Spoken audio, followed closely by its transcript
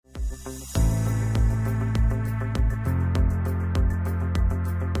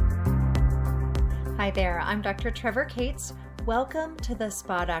Hi there, I'm Dr. Trevor Cates. Welcome to the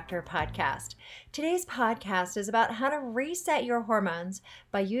Spa Doctor podcast. Today's podcast is about how to reset your hormones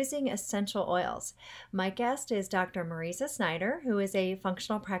by using essential oils. My guest is Dr. Mariza Snyder, who is a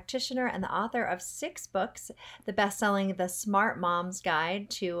functional practitioner and the author of 6 books, the best-selling The Smart Mom's Guide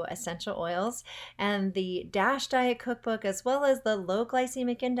to Essential Oils, and the DASH Diet Cookbook, as well as the Low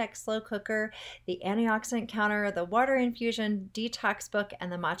Glycemic Index Slow Cooker, the Antioxidant Counter, the Water Infusion Detox Book,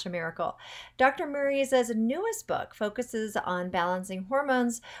 and the Matcha Miracle. Dr. Mariza's newest book focuses on balancing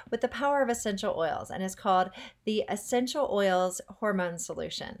hormones with the power of essential oils and is called The Essential Oils Hormone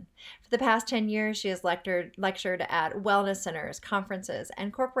Solution. For the past 10 years, she has lectured at wellness centers, conferences,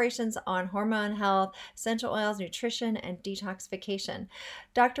 and corporations on hormone health, essential oils, nutrition, and detoxification.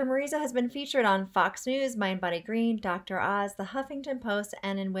 Dr. Mariza has been featured on Fox News, Mind Body Green, Dr. Oz, The Huffington Post,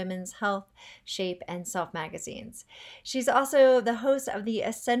 and in Women's Health, Shape, and Self magazines. She's also the host of the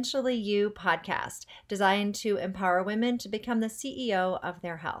Essentially You podcast, designed to empower women to become the CEO of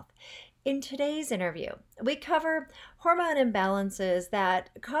their health. In today's interview, we cover hormone imbalances that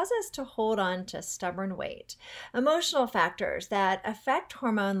cause us to hold on to stubborn weight, emotional factors that affect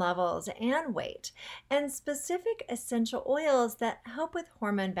hormone levels and weight, and specific essential oils that help with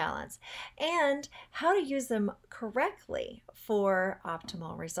hormone balance, and how to use them correctly for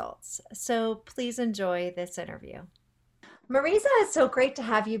optimal results. So please enjoy this interview. Mariza, it's so great to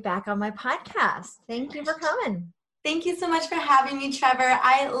have you back on my podcast. Thank you for coming. Thank you so much for having me, Trevor.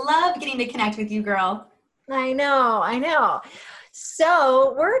 I love getting to connect with you, girl. I know.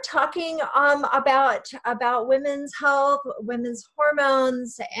 So we're talking about women's health, women's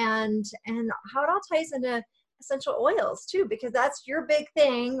hormones, and how it all ties into essential oils too, because that's your big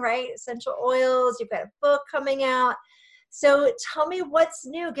thing, right? Essential oils. You've got a book coming out. So tell me what's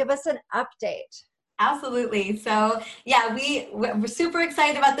new. Give us an update. Absolutely. So yeah, we're super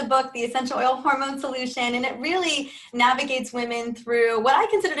excited about the book, The Essential Oil Hormone Solution, and it really navigates women through what I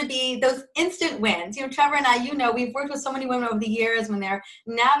consider to be those instant wins. You know, Trevor and I, we've worked with so many women over the years when they're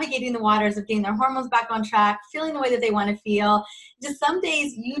navigating the waters of getting their hormones back on track, feeling the way that they want to feel. Just some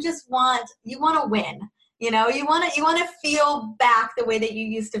days you want to win. You want to feel back the way that you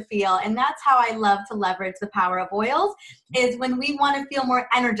used to feel. And that's how I love to leverage the power of oils, is when we want to feel more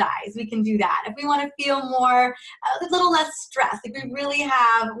energized, we can do that. If we want to feel more, a little less stressed, if we really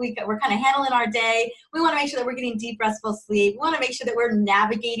we're kind of handling our day, we want to make sure that we're getting deep, restful sleep. We want to make sure that we're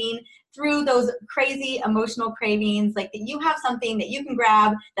navigating through those crazy emotional cravings, like that you have something that you can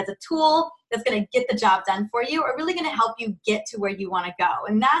grab that's a tool that's going to get the job done for you, or really going to help you get to where you want to go.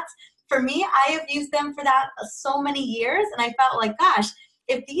 And that's, for me, I have used them for that so many years, and I felt like, gosh,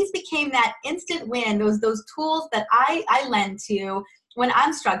 if these became that instant win, those tools that I lend to when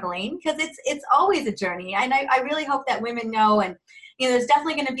I'm struggling, because it's always a journey, and I really hope that women know. And there's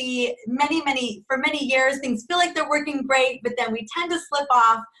definitely going to be for many years, things feel like they're working great, but then we tend to slip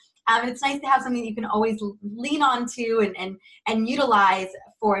off. And it's nice to have something you can always lean on to and utilize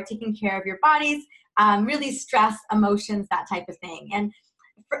for taking care of your bodies, really stress, emotions, that type of thing. And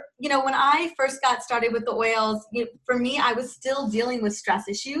when I first got started with the oils, for me, I was still dealing with stress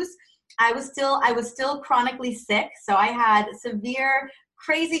issues. I was still chronically sick. So I had severe,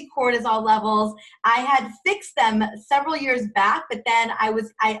 crazy cortisol levels. I had fixed them several years back, but then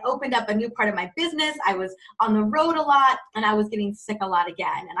I opened up a new part of my business. I was on the road a lot, and I was getting sick a lot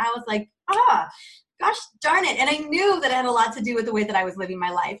again. And I was like, gosh darn it. And I knew that it had a lot to do with the way that I was living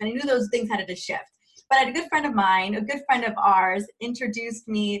my life. And I knew those things had to shift. But I had a good friend of mine, a good friend of ours, introduced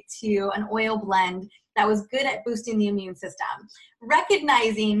me to an oil blend that was good at boosting the immune system,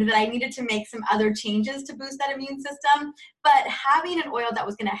 recognizing that I needed to make some other changes to boost that immune system. But having an oil that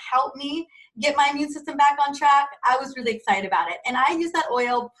was going to help me get my immune system back on track, I was really excited about it. And I used that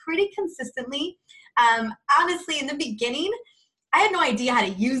oil pretty consistently. Honestly, in the beginning, I had no idea how to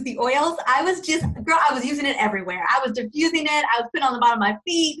use the oils. I was using it everywhere. I was diffusing it. I was putting it on the bottom of my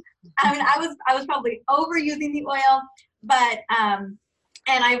feet. I mean, I was probably overusing the oil, but, and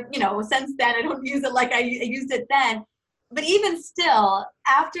I, since then I don't use it like I used it then. But even still,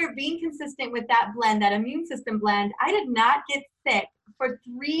 after being consistent with that blend, that immune system blend, I did not get sick for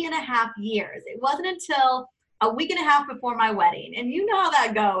 3.5 years. It wasn't until a week and a half before my wedding. And you know how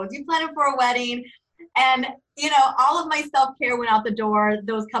that goes. You plan it for a wedding, and all of my self-care went out the door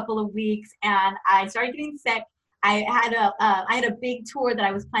those couple of weeks, and I started getting sick. I had a big tour that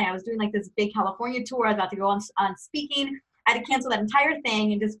I was planning. I was doing like this big California tour. I was about to go on speaking. I had to cancel that entire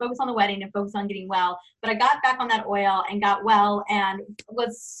thing and just focus on the wedding and focus on getting well. But I got back on that oil and got well and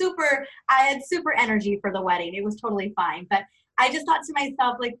I had super energy for the wedding. It was totally fine. But I just thought to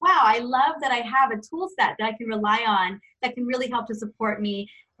myself, like, wow, I love that I have a tool set that I can rely on that can really help to support me,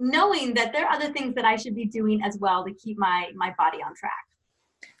 knowing that there are other things that I should be doing as well to keep my body on track.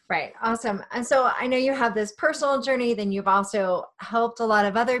 Right. Awesome. And so I know you have this personal journey, then you've also helped a lot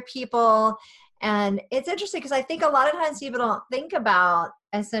of other people. And it's interesting because I think a lot of times people don't think about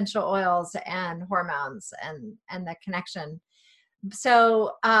essential oils and hormones and the connection.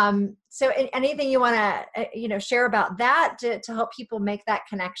 So, anything you want to, share about that to help people make that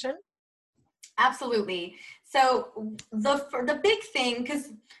connection? Absolutely. So the big thing,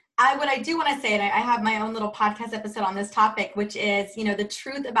 because what I do want to say, and I have my own little podcast episode on this topic, which is, the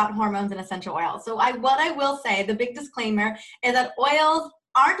truth about hormones and essential oils. So what I will say, the big disclaimer is that oils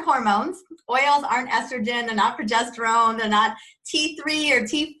aren't hormones. Oils aren't estrogen. They're not progesterone. They're not T3 or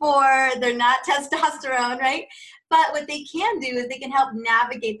T4. They're not testosterone, right? But what they can do is they can help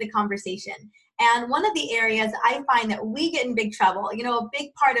navigate the conversation. And one of the areas I find that we get in big trouble, a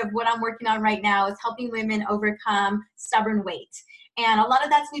big part of what I'm working on right now is helping women overcome stubborn weight. And a lot of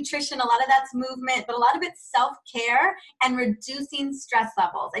that's nutrition, a lot of that's movement, but a lot of it's self-care and reducing stress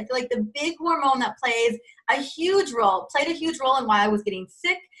levels. I feel like the big hormone that played a huge role in why I was getting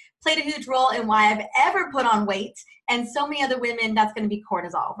sick, played a huge role in why I've ever put on weight, and so many other women, that's going to be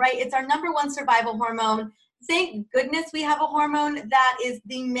cortisol, right? It's our number one survival hormone. Thank goodness we have a hormone that is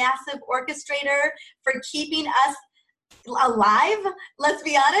the massive orchestrator for keeping us alive. Let's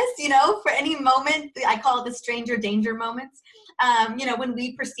be honest, for any moment, I call it the stranger danger moments. When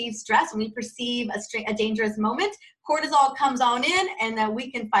we perceive stress, when we perceive a dangerous moment, cortisol comes on in, and then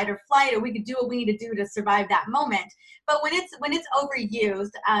we can fight or flight, or we can do what we need to do to survive that moment. But when it's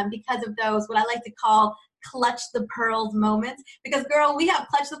overused, because of those, what I like to call clutch the pearls moments, because girl, we have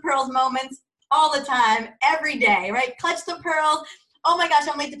clutch the pearls moments all the time, every day, right? Clutch the pearls. Oh my gosh,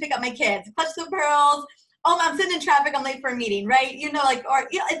 I'm late to pick up my kids. Clutch the pearls. Oh, I'm sitting in traffic, I'm late for a meeting, right?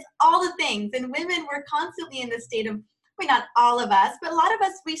 It's all the things. And women, we're constantly in this state of, not all of us, but a lot of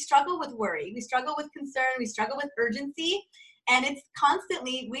us, we struggle with worry. We struggle with concern. We struggle with urgency. And it's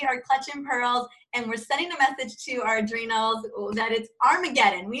constantly, we are clutching pearls, and we're sending a message to our adrenals that it's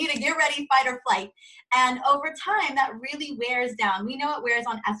Armageddon. We need to get ready, fight or flight. And over time, that really wears down. We know it wears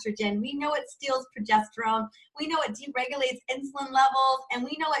on estrogen. We know it steals progesterone. We know it deregulates insulin levels, and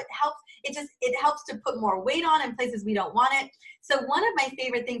we know it helps to put more weight on in places we don't want it. So one of my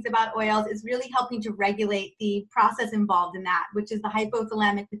favorite things about oils is really helping to regulate the process involved in that, which is the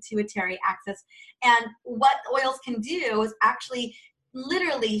hypothalamic pituitary axis. And what oils can do is actually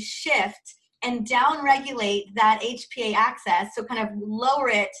literally shift and downregulate that HPA axis, so kind of lower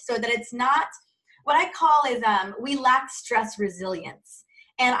it so that it's not, what I call is we lack stress resilience.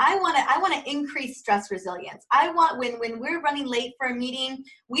 And I want to increase stress resilience. I want when we're running late for a meeting,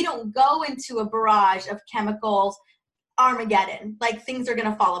 we don't go into a barrage of chemicals, Armageddon, like things are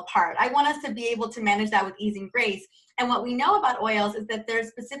going to fall apart. I want us to be able to manage that with ease and grace. And what we know about oils is that there's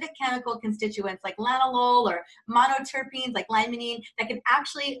specific chemical constituents like lanolol or monoterpenes like limonene that can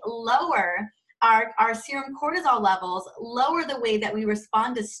actually lower our serum cortisol levels, lower the way that we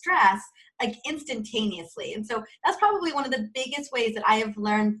respond to stress, like instantaneously. And so that's probably one of the biggest ways that I have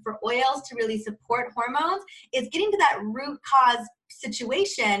learned for oils to really support hormones is getting to that root cause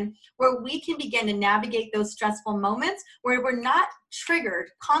situation where we can begin to navigate those stressful moments where we're not triggered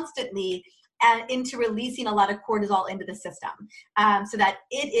constantly and into releasing a lot of cortisol into the system, so that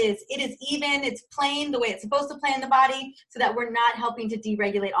it is even, it's playing the way it's supposed to play in the body, so that we're not helping to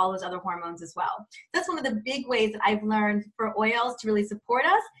deregulate all those other hormones as well. That's one of the big ways that I've learned for oils to really support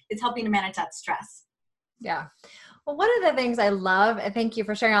us, is helping to manage that stress. Yeah. Well, one of the things I love, and thank you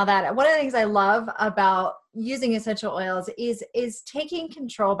for sharing all that. One of the things I love about using essential oils is taking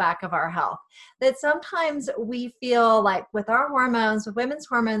control back of our health. That sometimes we feel like with our hormones, with women's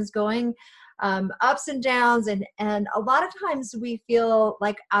hormones going ups and downs, and a lot of times we feel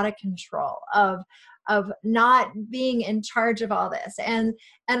like out of control of not being in charge of all this. And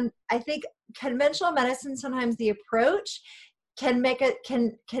I think conventional medicine, sometimes the approach can make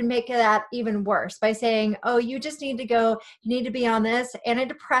that even worse by saying, oh, you just need to go, you need to be on this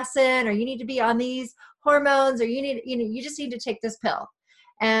antidepressant, or you need to be on these hormones, or you just need to take this pill,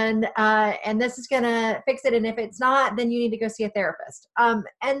 and this is gonna fix it, and if it's not, then you need to go see a therapist.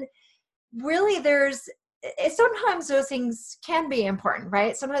 And really, sometimes those things can be important,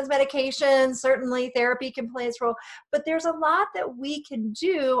 right? Sometimes medication, certainly therapy can play its role, but there's a lot that we can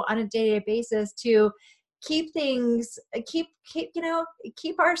do on a day-to-day basis to keep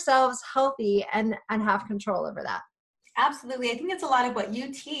ourselves healthy and have control over that. Absolutely. I think it's a lot of what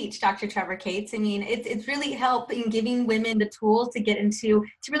you teach, Dr. Trevor Cates. I mean, it's really helping giving women the tools to get into,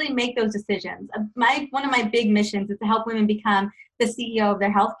 to really make those decisions. One of my big missions is to help women become the CEO of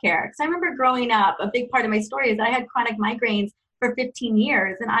their healthcare. Because I remember growing up, a big part of my story is that I had chronic migraines for 15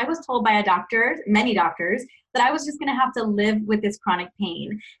 years. And I was told by a doctor, many doctors, that I was just going to have to live with this chronic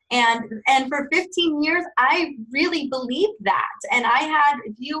pain. And for 15 years, I really believed that. And I had,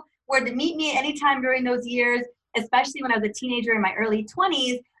 if you were to meet me anytime during those years, especially when I was a teenager in my early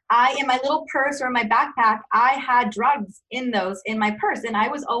 20s, in my little purse or in my backpack, I had drugs in my purse. And I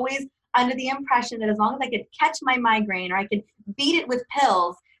was always under the impression that as long as I could catch my migraine or I could beat it with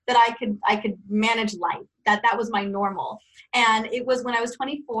pills, that I could manage life, that was my normal. And it was when I was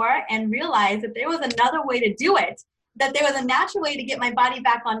 24 and realized that there was another way to do it, that there was a natural way to get my body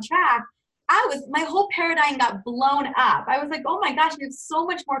back on track. My whole paradigm got blown up. I was like, oh my gosh, we have so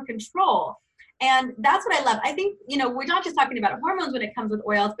much more control. And that's what I love. I think, we're not just talking about hormones when it comes with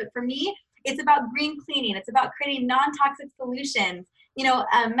oils, but for me, it's about green cleaning. It's about creating non-toxic solutions,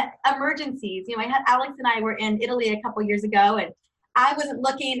 emergencies. I had Alex and I were in Italy a couple years ago, and Alex wasn't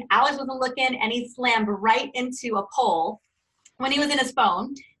looking, and he slammed right into a pole when he was in his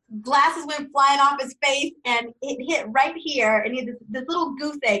phone. Glasses went flying off his face, and it hit right here, and he had this little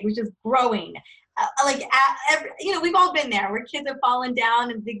goose egg was just growing. We've all been there where kids have fallen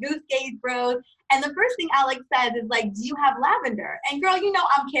down and the goose egg grows. And the first thing Alex says is like, do you have lavender? And girl,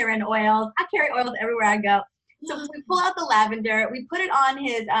 I'm carrying oils. I carry oils everywhere I go. So we pull out the lavender, we put it on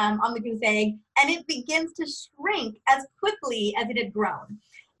on the goose egg, and it begins to shrink as quickly as it had grown.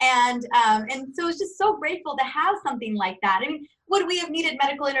 And so it's just so grateful to have something like that. I mean, would we have needed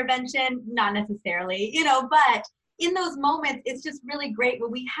medical intervention? Not necessarily, but in those moments, it's just really great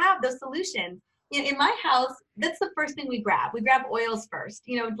when we have those solutions. In my house, that's the first thing we grab. We grab oils first,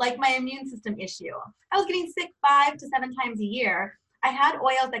 like my immune system issue. I was getting sick 5 to 7 times a year. I had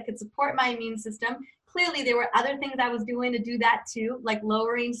oils that could support my immune system. Clearly, there were other things I was doing to do that too, like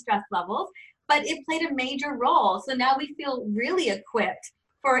lowering stress levels, but it played a major role. So now we feel really equipped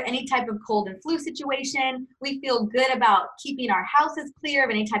for any type of cold and flu situation. We feel good about keeping our houses clear of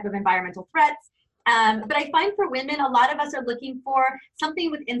any type of environmental threats. But I find for women, a lot of us are looking for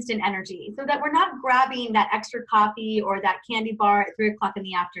something with instant energy so that we're not grabbing that extra coffee or that candy bar at 3 o'clock in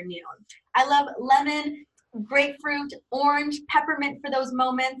the afternoon. I love lemon, grapefruit, orange, peppermint for those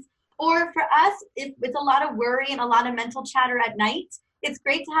moments. Or for us, if it's a lot of worry and a lot of mental chatter at night, it's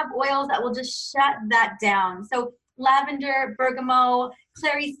great to have oils that will just shut that down. So lavender, bergamot,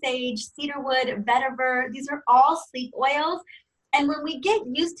 clary sage, cedarwood, vetiver, these are all sleep oils. And when we get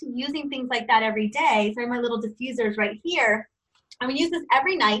used to using things like that every day, so my little diffusers right here, and we use this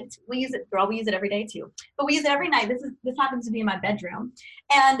every night. We use it every day too. But we use it every night. This happens to be in my bedroom.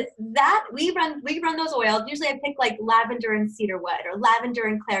 And that we run those oils. Usually I pick like lavender and cedarwood or lavender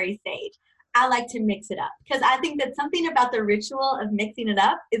and clary sage. I like to mix it up because I think that something about the ritual of mixing it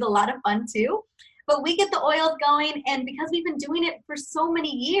up is a lot of fun too. But we get the oils going, and because we've been doing it for so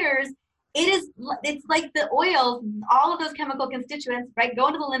many years, it's like the oils, all of those chemical constituents, right, go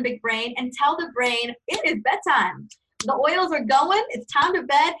into the limbic brain and tell the brain it is bedtime. The oils are going, it's time to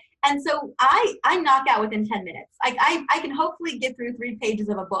bed. And so I knock out within 10 minutes. I can hopefully get through 3 pages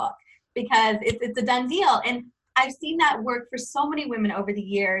of a book because it's a done deal. And I've seen that work for so many women over the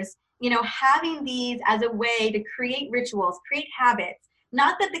years, having these as a way to create rituals, create habits.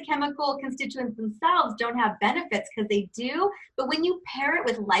 Not that the chemical constituents themselves don't have benefits, because they do, but when you pair it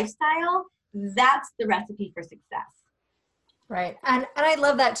with lifestyle, that's the recipe for success. Right. And I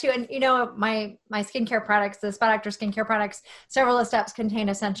love that too. And my skincare products, the Spa Doctor skincare products, several of the steps contain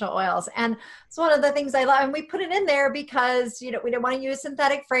essential oils. And it's one of the things I love. And we put it in there because, we didn't want to use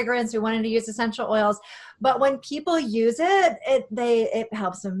synthetic fragrance. We wanted to use essential oils. But when people use it, it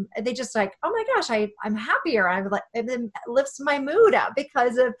helps them. They just like, oh my gosh, I'm happier. It lifts my mood up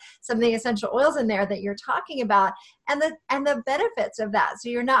because of some of the essential oils in there that you're talking about, and the benefits of that. So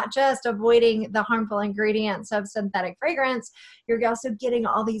you're not just avoiding the harmful ingredients of synthetic fragrance, you're also getting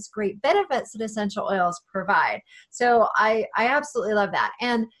all these great benefits that essential oils provide. So I absolutely love that.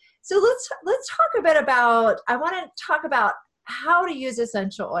 And so let's talk a bit about, I want to talk about how to use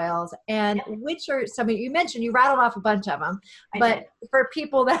essential oils and which are some of you mentioned, you rattled off a bunch of them, but for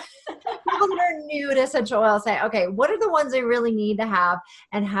people that are new to essential oils, say, okay, what are the ones I really need to have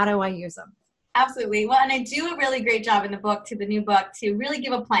and how do I use them? Absolutely. Well, and I do a really great job in the new book to really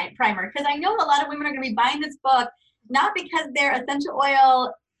give a primer, because I know a lot of women are going to be buying this book, not because they're essential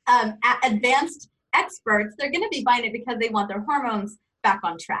oil advanced experts. They're going to be buying it because they want their hormones back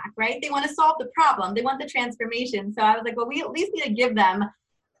on track, right? They want to solve the problem. They want the transformation. So I was like, well, we at least need to give them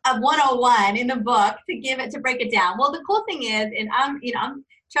a 101 in the book to break it down. Well, the cool thing is, and I'm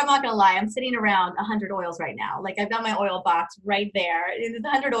not gonna lie, I'm sitting around 100 oils right now. Like I've got my oil box right there. There's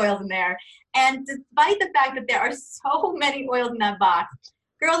 100 oils in there. And despite the fact that there are so many oils in that box,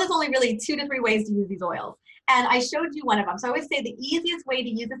 girl, there's only really 2 to 3 ways to use these oils. And I showed you one of them. So I always say the easiest way to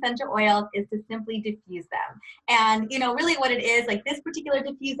use essential oils is to simply diffuse them. And really what it is, like this particular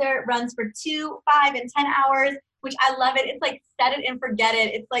diffuser runs for 2, 5, and 10 hours, which I love it. It's like set it and forget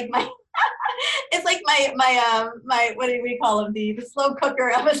it. It's like my it's like my what do you call them? The slow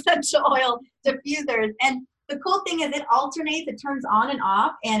cooker of essential oil diffusers. And the cool thing is it alternates, it turns on and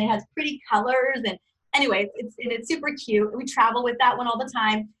off, and it has pretty colors. And anyway, it's super cute. We travel with that one all the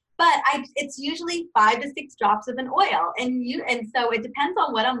time. But it's usually 5 to 6 drops of an oil. And so it depends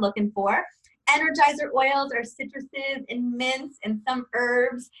on what I'm looking for. Energizer oils are citruses and mints and some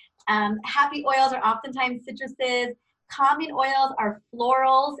herbs. Happy oils are oftentimes citruses. Calming oils are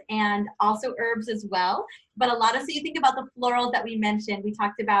florals and also herbs as well. But so you think about the florals that we mentioned. We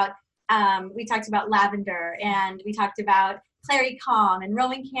talked about lavender, and we talked about clary calm and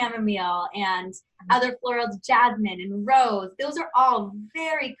Roman chamomile and other florals, jasmine and rose. Those are all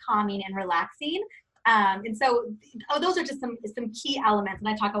very calming and relaxing. And so those are just some key elements, and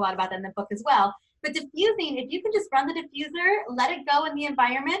I talk a lot about that in the book as well. But diffusing, if you can just run the diffuser, let it go in the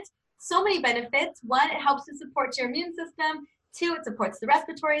environment, so many benefits. 1, it helps to support your immune system. 2, it supports the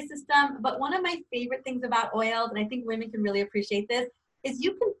respiratory system. But one of my favorite things about oils, and I think women can really appreciate this, is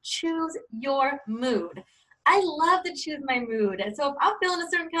you can choose your mood. I love to choose my mood. And so if I'm feeling a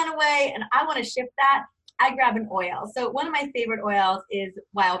certain kind of way and I want to shift that, I grab an oil. So one of my favorite oils is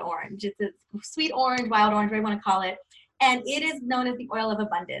wild orange. It's a sweet orange, wild orange, whatever you want to call it. And it is known as the oil of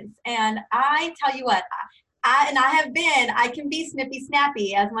abundance. And I tell you what, I can be snippy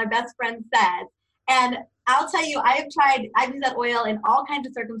snappy, as my best friend says. And I'll tell you, I've used that oil in all kinds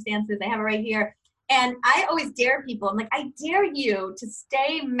of circumstances. I have it right here. And I always dare people. I'm like, I dare you to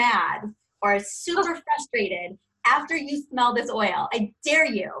stay mad or super frustrated after you smell this oil. I dare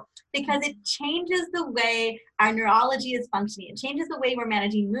you, because it changes the way our neurology is functioning. It changes the way we're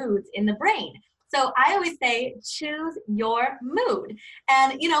managing moods in the brain. So I always say, choose your mood.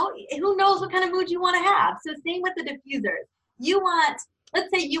 And who knows what kind of mood you want to have. So same with the diffusers. Let's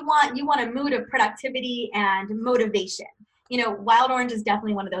say you want a mood of productivity and motivation. Wild orange is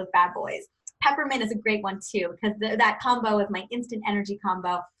definitely one of those bad boys. Peppermint is a great one too, because that combo is my instant energy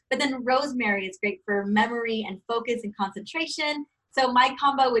combo. But then rosemary is great for memory and focus and concentration. So my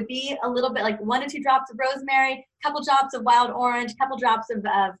combo would be a little bit like 1 to 2 drops of rosemary, couple drops of wild orange, couple drops of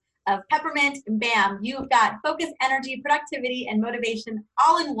peppermint, and bam, you've got focus, energy, productivity, and motivation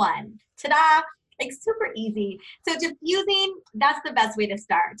all in one. Ta-da! Like super easy. So diffusing, that's the best way to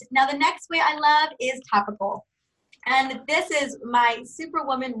start. Now the next way I love is topical. And this is my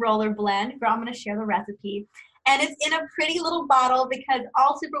Superwoman Roller Blend. Girl, I'm going to share the recipe. And it's in a pretty little bottle, because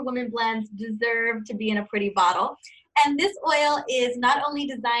all Superwoman blends deserve to be in a pretty bottle. And this oil is not only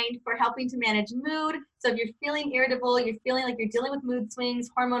designed for helping to manage mood. So if you're feeling irritable, you're feeling like you're dealing with mood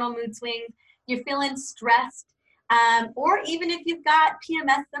swings, hormonal mood swings, you're feeling stressed, or even if you've got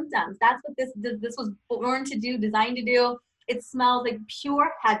PMS symptoms, that's what this was born to do, designed to do. It smells like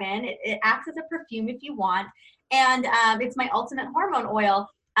pure heaven. It acts as a perfume if you want. And it's my ultimate hormone oil.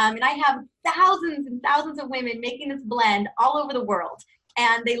 And I have thousands and thousands of women making this blend all over the world,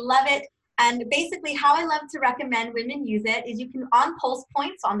 and they love it. And basically how I love to recommend women use it is you can on pulse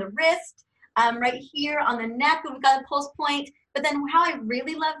points on the wrist, right here on the neck, we've got a pulse point. But then how I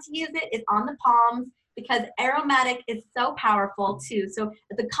really love to use it is on the palms, because aromatic is so powerful too. So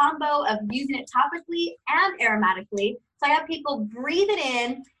the combo of using it topically and aromatically. So I have people breathe it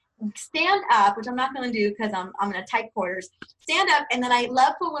in, stand up, which I'm not going to do because I'm in a tight quarters. Stand up, and then I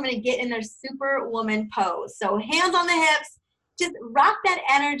love for women to get in their Superwoman pose. So hands on the hips, just rock that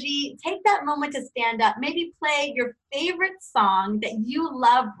energy. Take that moment to stand up. Maybe play your favorite song that you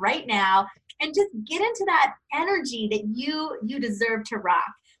love right now, and just get into that energy that you deserve to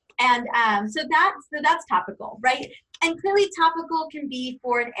rock. And so that's topical, right? And clearly topical can be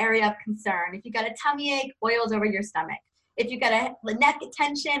for an area of concern. If you got a tummy ache, oils over your stomach. If you got a neck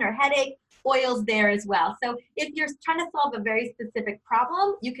tension or headache, oils there as well. So if you're trying to solve a very specific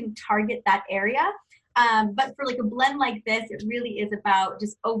problem, you can target that area. But for like a blend like this, it really is about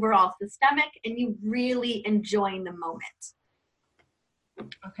just overall systemic and you really enjoying the moment.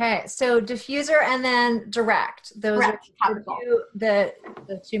 Okay, so diffuser and then direct. Those are the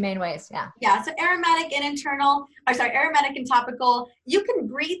two main ways. Yeah. Yeah. So aromatic and aromatic and topical. You can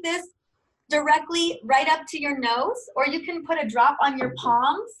breathe this directly right up to your nose, or you can put a drop on your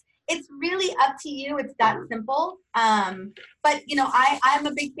palms. it's really up to you. It's that simple. But you know, I'm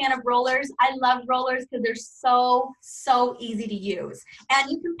a big fan of rollers. I love rollers because they're so easy to use. And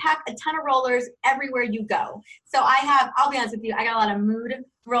you can pack a ton of rollers everywhere you go. So I'll be honest with you, I got a lot of mood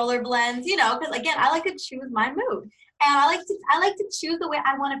roller blends, you know, because again, I like to choose my mood. And I like to choose the way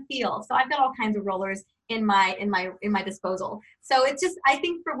I want to feel. So I've got all kinds of rollers in my disposal. So it's just, I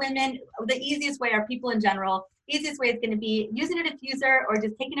think for women, the easiest way, or people in general, easiest way is going to be using a diffuser or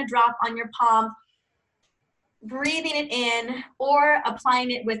just taking a drop on your palm, breathing it in, or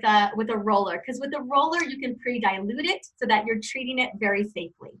applying it with a roller. Because with a roller, you can pre-dilute it so that you're treating it very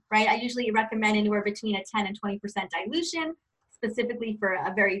safely, right? I usually recommend anywhere between a 10 and 20% dilution, specifically for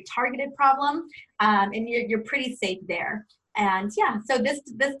a very targeted problem, and you're pretty safe there. And yeah, so this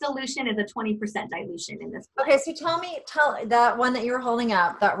dilution is a 20% dilution in this blend. Okay, so tell that one that you were holding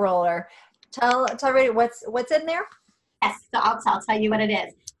up, that roller. Tell everybody what's in there. Yes, so I'll tell you what it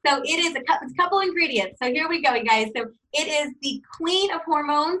is. So it is it's a couple ingredients. So here we go, you guys. So it is the queen of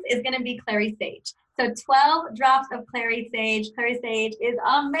hormones is going to be clary sage. So 12 drops of clary sage. Clary sage is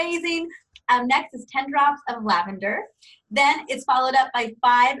amazing. Next is 10 drops of lavender. Then it's followed up by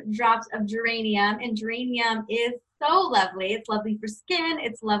 5 drops of geranium. And geranium is so lovely. It's lovely for skin.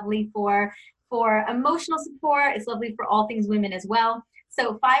 It's lovely for emotional support. It's lovely for all things women as well.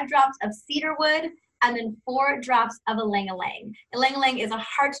 So 5 drops of cedarwood, and then 4 drops of ylang-ylang. Ylang-ylang is a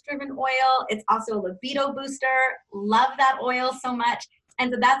heart-driven oil. It's also a libido booster. Love that oil so much. And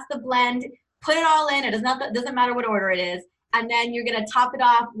so that's the blend. Put it all in. It doesn't matter what order it is. And then you're going to top it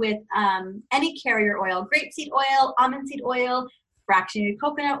off with any carrier oil, grapeseed oil, almond seed oil, fractionated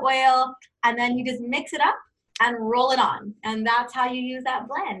coconut oil, and then you just mix it up and roll it on. And that's how you use that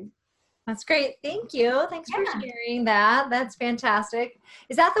blend. That's great. Thank you. Thanks for sharing that. That's fantastic.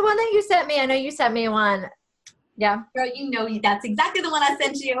 Is that the one that you sent me? I know you sent me one. Yeah. Girl, you know that's exactly the one I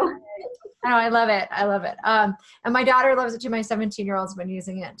sent you. Oh, I love it. I love it. And my daughter loves it too. My 17-year-old's been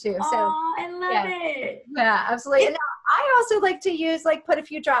using it too. So I love it. Yeah, absolutely. And I also like to use, put a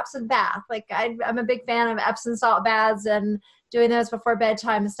few drops in bath. I'm a big fan of Epsom salt baths and doing those before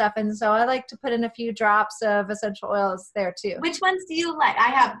bedtime and stuff. And so I like to put in a few drops of essential oils there too. Which ones do you like?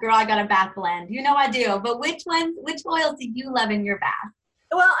 I got a bath blend. You know I do. But which oils do you love in your bath?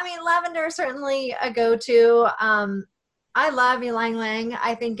 Well, I mean, lavender is certainly a go-to. I love ylang-ylang.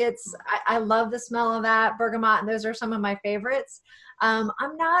 I think I love the smell of that, bergamot, and those are some of my favorites. I'm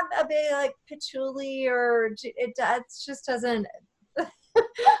not a big patchouli, or it just doesn't. I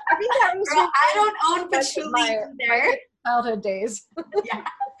think that was Girl, I don't own patchouli either. Childhood days. Yeah,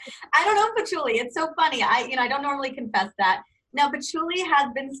 I don't own patchouli. It's so funny. I don't normally confess that. Now, patchouli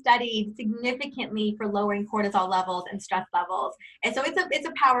has been studied significantly for lowering cortisol levels and stress levels, and so it's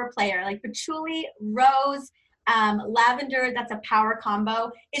a power player. Like patchouli, rose, lavender, that's a power combo.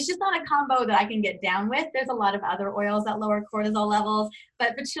 It's just not a combo that I can get down with. There's a lot of other oils that lower cortisol levels,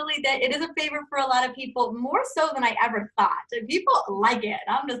 but patchouli, it is a favorite for a lot of people, more so than I ever thought. People like it.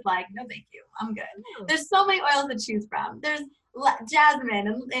 I'm just like, no, thank you. I'm good. There's so many oils to choose from. There's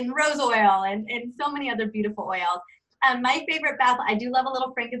jasmine and rose oil and so many other beautiful oils. My favorite bath, I do love a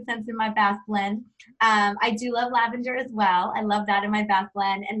little frankincense in my bath blend. I do love lavender as well. I love that in my bath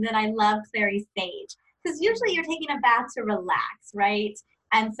blend. And then I love clary sage. Because usually you're taking a bath to relax, right?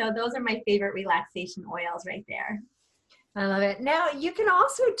 And so those are my favorite relaxation oils right there. I love it. Now, you can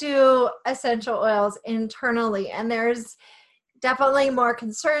also do essential oils internally, and there's definitely more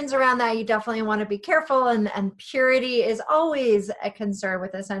concerns around that. You definitely want to be careful, and purity is always a concern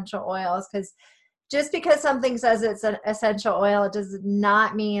with essential oils, because just because something says it's an essential oil, it does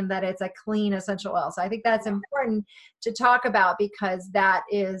not mean that it's a clean essential oil. So I think that's important to talk about, because that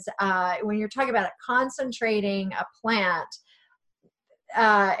is, when you're talking about concentrating a plant,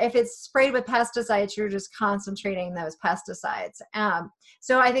 if it's sprayed with pesticides, you're just concentrating those pesticides.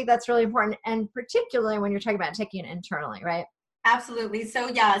 So I think that's really important, and particularly when you're talking about taking it internally, right? Absolutely. So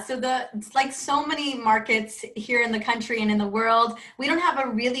yeah, it's like so many markets here in the country and in the world, we don't have a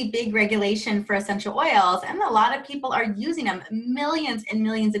really big regulation for essential oils, and a lot of people are using them. Millions and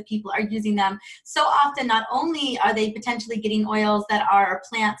millions of people are using them. So often, not only are they potentially getting oils that are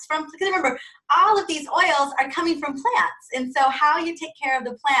plants from, because remember, all of these oils are coming from plants. And so how you take care of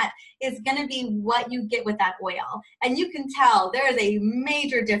the plant is going to be what you get with that oil. And you can tell there is a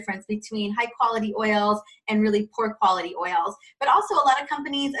major difference between high quality oils and really poor quality oils. But also a lot of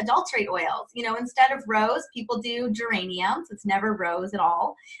companies adulterate oils. Instead of rose, people do geranium. So it's never rose at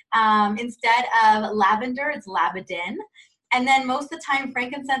all. Instead of lavender, it's labadin. And then most of the time,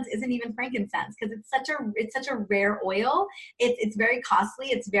 frankincense isn't even frankincense because it's such a rare oil. It's very costly.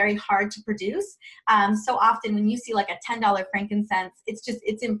 It's very hard to produce. So often when you see like a $10 frankincense,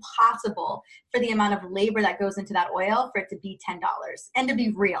 it's impossible for the amount of labor that goes into that oil for it to be $10 and to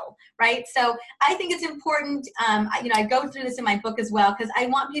be real, right? So I think it's important. I go through this in my book as well because I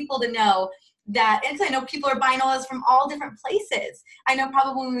want people to know that, and I know people are buying oils from all different places. I know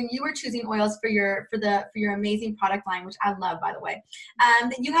probably when you were choosing oils for your amazing product line, which I love, by the way,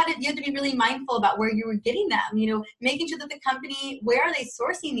 that you had to be really mindful about where you were getting them. Making sure that the company, where are they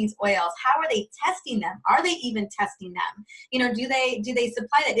sourcing these oils? How are they testing them? Are they even testing them? Do they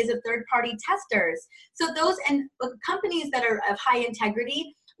supply that? Is it third-party testers? So those and companies that are of high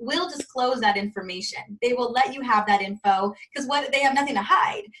integrity will disclose that information. They will let you have that info because they have nothing to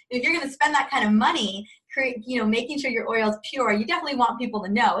hide. If you're going to spend that kind of money, making sure your oil is pure, you definitely want people to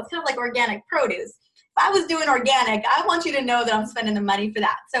know. It's kind of like organic produce. If I was doing organic, I want you to know that I'm spending the money for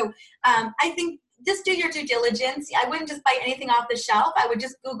that. So I think just do your due diligence. I wouldn't just buy anything off the shelf. I would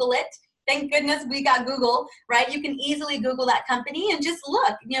just Google it. Thank goodness we got Google, right? You can easily Google that company and just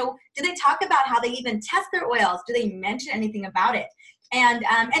look, do they talk about how they even test their oils? Do they mention anything about it? And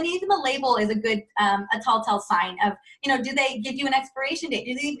even the label is a good, a telltale sign of, do they give you an expiration date?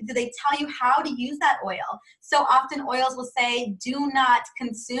 Do they tell you how to use that oil? So often oils will say, do not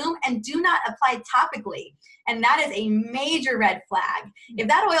consume and do not apply topically. And that is a major red flag. If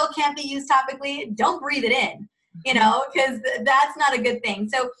that oil can't be used topically, don't breathe it in, because that's not a good thing.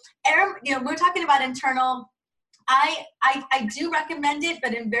 So, we're talking about internal. I do recommend it,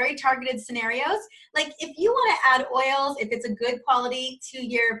 but in very targeted scenarios. Like if you want to add oils, if it's a good quality, to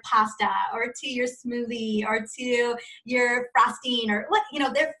your pasta or to your smoothie or to your frosting or what,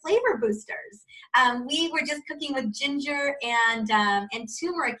 they're flavor boosters. We were just cooking with ginger and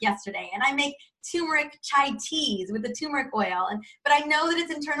turmeric yesterday, and I make turmeric chai teas with the turmeric oil. But I know that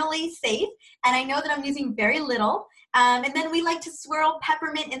it's internally safe, and I know that I'm using very little. And then we like to swirl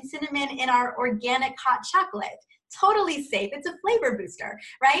peppermint and cinnamon in our organic hot chocolate. Totally safe. It's a flavor booster,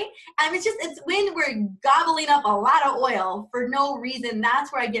 right? It's when we're gobbling up a lot of oil for no reason.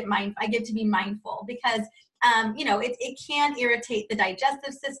 That's where I get to be mindful because, it can irritate the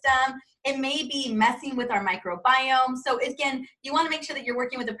digestive system. It may be messing with our microbiome. So again, you want to make sure that you're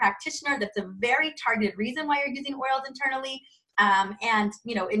working with a practitioner. That's a very targeted reason why you're using oils internally. And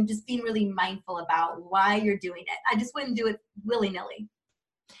just being really mindful about why you're doing it. I just wouldn't do it willy-nilly.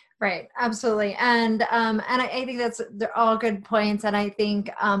 Right. Absolutely. And I think they're all good points. And I think,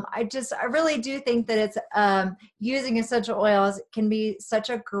 I really do think that it's, using essential oils can be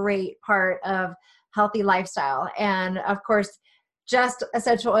such a great part of healthy lifestyle. And of course, just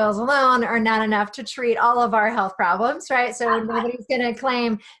essential oils alone are not enough to treat all of our health problems, right? So nobody's going to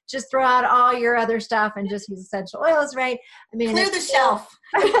claim just throw out all your other stuff and just use essential oils, right? I mean, clear the shelf.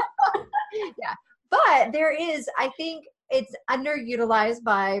 Yeah. But there is, I think, it's underutilized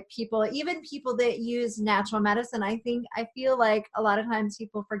by people, even people that use natural medicine. I feel like a lot of times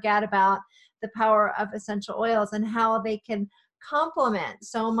people forget about the power of essential oils and how they can complement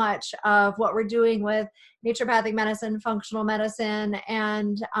so much of what we're doing with naturopathic medicine, functional medicine,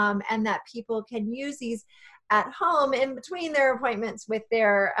 and that people can use these at home in between their appointments with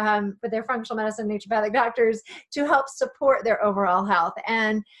their functional medicine naturopathic doctors to help support their overall health.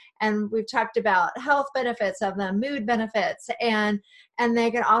 And we've talked about health benefits of them, mood benefits, and they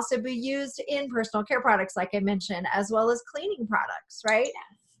can also be used in personal care products, like I mentioned, as well as cleaning products, right?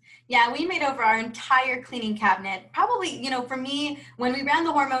 Yeah, we made over our entire cleaning cabinet. Probably, for me, when we ran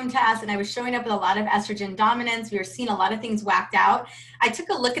the hormone test and I was showing up with a lot of estrogen dominance, we were seeing a lot of things whacked out. I took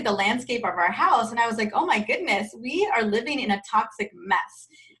a look at the landscape of our house and I was like, oh my goodness, we are living in a toxic mess.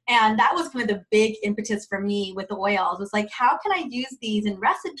 And that was kind of the big impetus for me with the oils. It was like, how can I use these in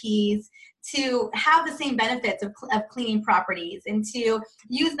recipes to have the same benefits of cleaning properties and to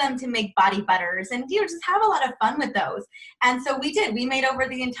use them to make body butters and just have a lot of fun with those. And so we made over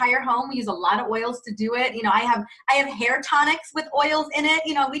the entire home. We use a lot of oils to do it. I have hair tonics with oils in it.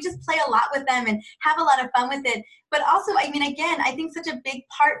 We just play a lot with them and have a lot of fun with it. But also, again, I think such a big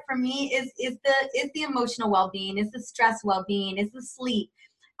part for me is the emotional well-being, is the stress well-being, is the sleep.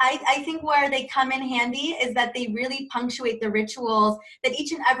 I think where they come in handy is that they really punctuate the rituals that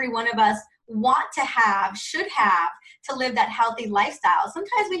each and every one of us want to have, should have, to live that healthy lifestyle.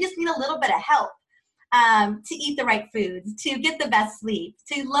 Sometimes we just need a little bit of help to eat the right foods, to get the best sleep,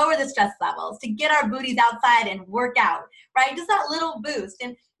 to lower the stress levels, to get our booties outside and work out, right? Just that little boost.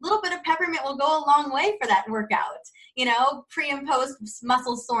 And a little bit of peppermint will go a long way for that workout, pre and post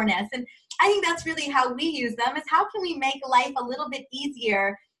muscle soreness. And I think that's really how we use them, is how can we make life a little bit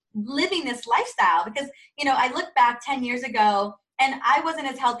easier living this lifestyle. Because, you know, I look back 10 years ago and I wasn't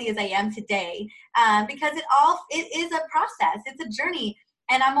as healthy as I am today, because it is a process. It's a journey.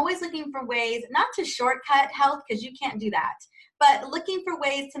 And I'm always looking for ways not to shortcut health, because you can't do that, but looking for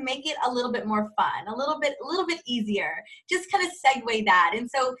ways to make it a little bit more fun, a little bit easier, just kind of segue that. And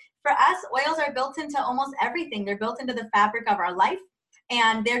so for us, oils are built into almost everything. They're built into the fabric of our life.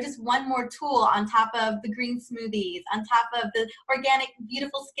 And they're just one more tool on top of the green smoothies, on top of the organic,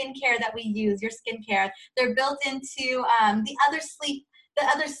 beautiful skincare that we use, your skincare. They're built into the other sleep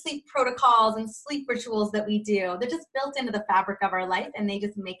protocols and sleep rituals that we do. They're just built into the fabric of our life, and they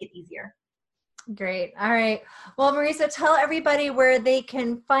just make it easier. Great. All right. Well, Mariza, tell everybody where they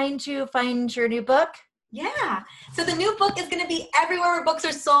can find you, find your new book. Yeah. So the new book is going to be everywhere where books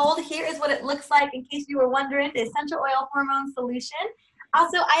are sold. Here is what it looks like, in case you were wondering: the Essential Oil Hormone Solution.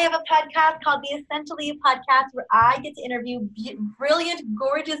 Also, I have a podcast called the Essentially Podcast, where I get to interview brilliant,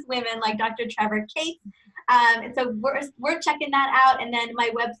 gorgeous women like Dr. Trevor Cates. And so we're checking that out. And then my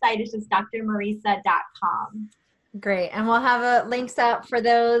website is just drmariza.com. Great. And we'll have links out for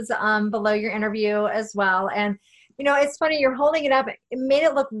those below your interview as well. And, you know, it's funny, you're holding it up. It made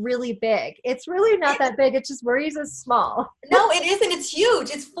it look really big. It's really not that big. It just Mariza's small. No, it isn't. It's huge.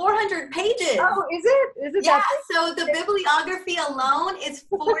 It's 400 pages. Oh, is it? Is it? Yeah. So the bibliography alone is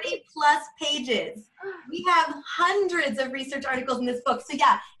 40 plus pages. We have hundreds of research articles in this book. So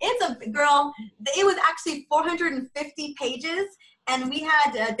yeah, it was actually 450 pages. And we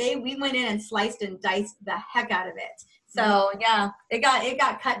had we went in and sliced and diced the heck out of it. So yeah, it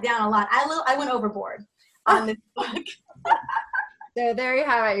got cut down a lot. I went overboard on this book. So there you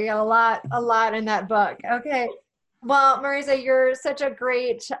have it. You got a lot in that book. Okay. Well, Mariza, you're such a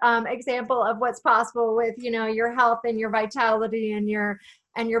great example of what's possible with, you know, your health and your vitality and your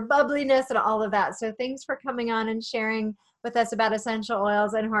bubbliness and all of that. So thanks for coming on and sharing with us about essential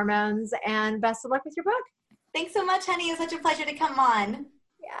oils and hormones, and best of luck with your book. Thanks so much, honey. It was such a pleasure to come on.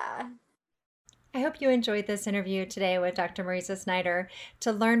 Yeah. I hope you enjoyed this interview today with Dr. Mariza Snyder.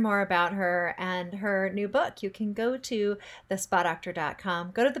 To learn more about her and her new book, you can go to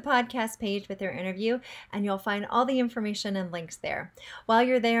thespadoctor.com. Go to the podcast page with her interview, and you'll find all the information and links there. While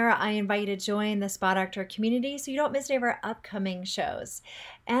you're there, I invite you to join the Spa Doctor community so you don't miss any of our upcoming shows.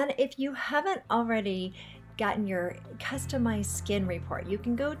 And if you haven't already gotten your customized skin report, you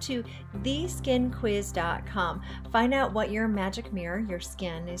can go to theskinquiz.com. Find out what your magic mirror, your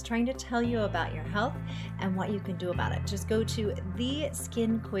skin, is trying to tell you about your health and what you can do about it. Just go to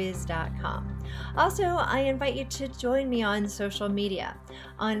theskinquiz.com. Also, I invite you to join me on social media,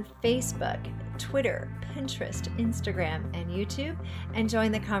 on Facebook, Twitter, Pinterest, Instagram, and YouTube, and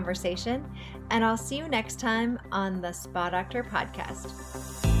join the conversation. And I'll see you next time on the Spa Doctor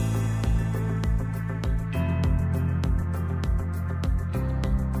Podcast.